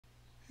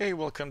Hey,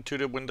 welcome to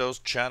the Windows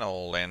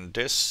channel, and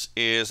this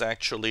is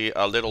actually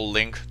a little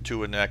link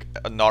to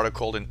an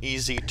article, an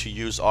easy to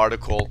use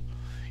article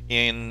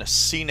in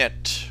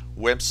CNET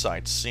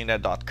website,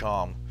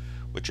 cnet.com,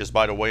 which is,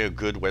 by the way, a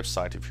good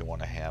website if you want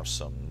to have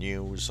some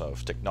news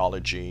of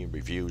technology,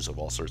 reviews of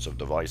all sorts of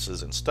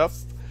devices and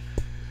stuff.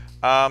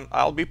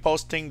 I'll be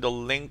posting the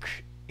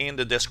link in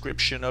the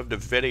description of the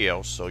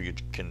video so you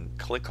can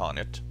click on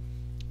it,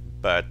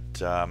 but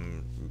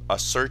a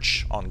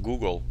search on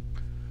Google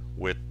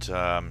with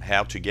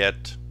how to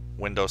get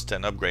Windows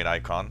 10 upgrade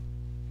icon.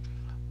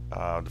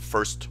 The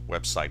first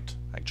website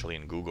actually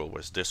in Google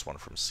was this one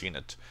from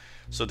CNET.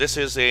 So this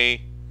is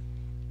a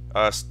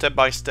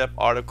step-by-step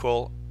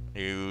article.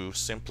 You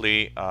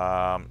simply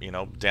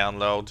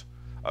download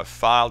a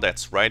file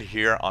that's right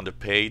here on the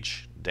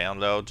page,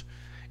 download,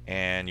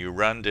 and you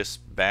run this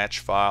batch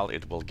file.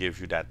 It will give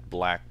you that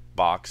black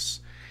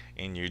box,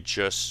 and you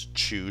just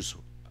choose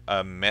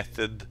a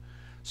method.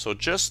 So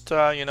just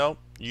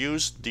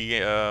use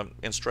the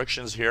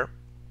instructions here.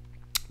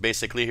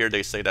 Basically here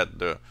they say that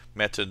the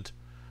method,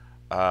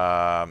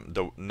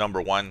 the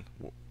number 1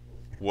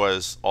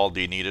 was all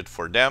they needed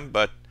for them,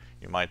 but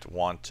you might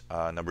want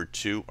number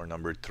 2 or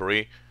number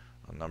 3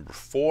 or number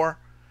 4.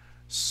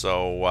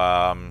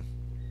 So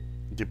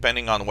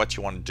depending on what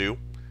you want to do,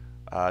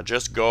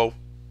 just go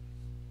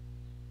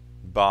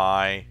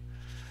by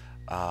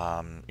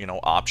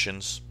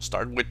options.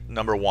 Start with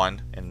number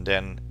 1 and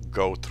then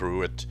go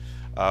through it.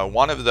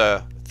 One of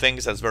the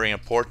things that's very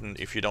important,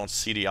 if you don't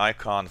see the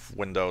icon of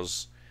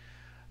Windows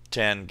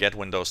 10, get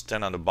Windows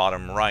 10 on the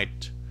bottom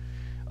right,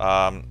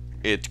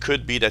 it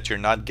could be that you're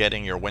not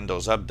getting your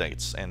Windows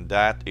updates, and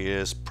that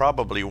is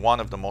probably one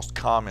of the most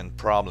common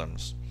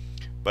problems.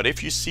 But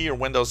if you see your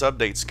Windows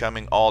updates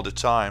coming all the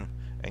time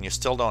and you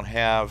still don't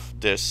have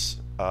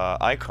this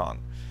icon,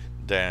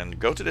 then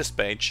go to this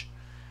page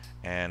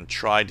and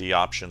try the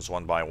options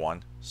one by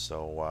one,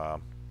 so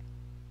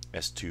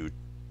as to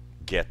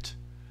get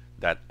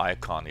that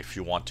icon if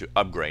you want to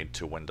upgrade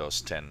to Windows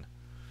 10.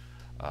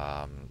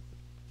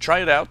 Try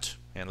it out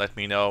and let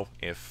me know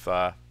if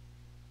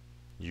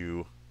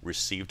you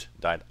received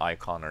that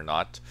icon or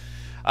not.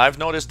 I've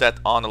noticed that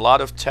on a lot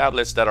of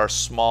tablets that are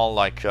small,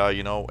 like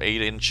 8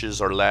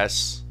 inches or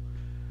less,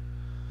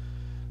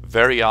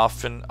 very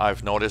often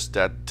I've noticed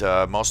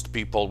that most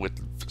people with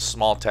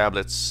small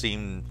tablets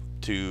seem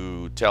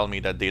to tell me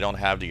that they don't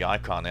have the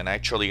icon, and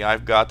actually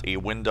I've got a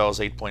Windows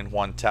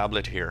 8.1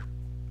 tablet here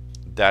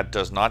that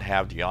does not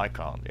have the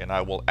icon, and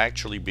I will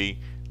actually be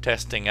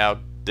testing out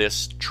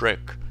this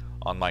trick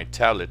on my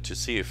tablet to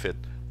see if it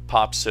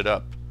pops it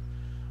up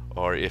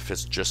or if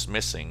it's just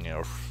missing,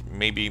 or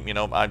maybe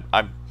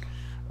I'm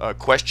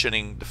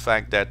questioning the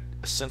fact that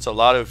since a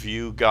lot of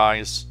you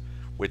guys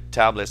with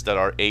tablets that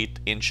are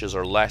 8 inches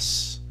or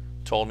less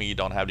told me you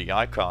don't have the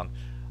icon,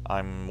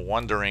 I'm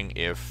wondering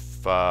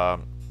if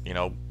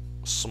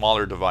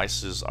smaller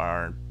devices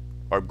are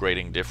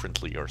upgrading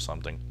differently or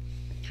something.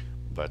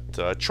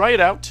 But try it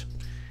out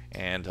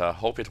and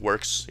hope it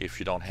works if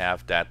you don't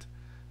have that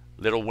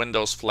little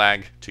Windows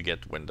flag to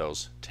get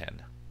Windows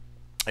 10.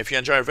 If you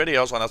enjoy our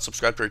videos, why not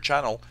subscribe to our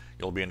channel?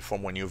 You'll be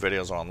informed when new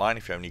videos are online.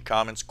 If you have any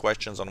comments,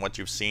 questions on what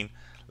you've seen,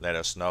 let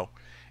us know,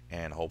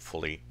 and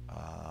hopefully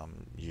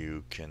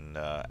you can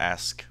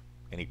ask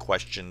any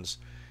questions.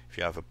 If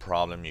you have a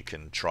problem, you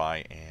can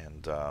try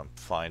and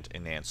find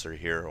an answer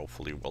here.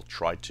 Hopefully we'll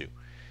try to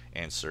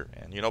answer.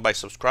 And by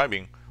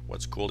subscribing,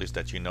 what's cool is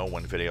that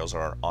when videos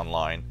are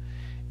online,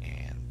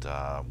 and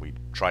we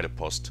try to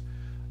post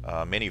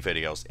many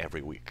videos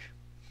every week.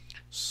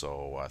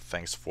 So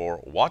thanks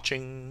for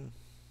watching.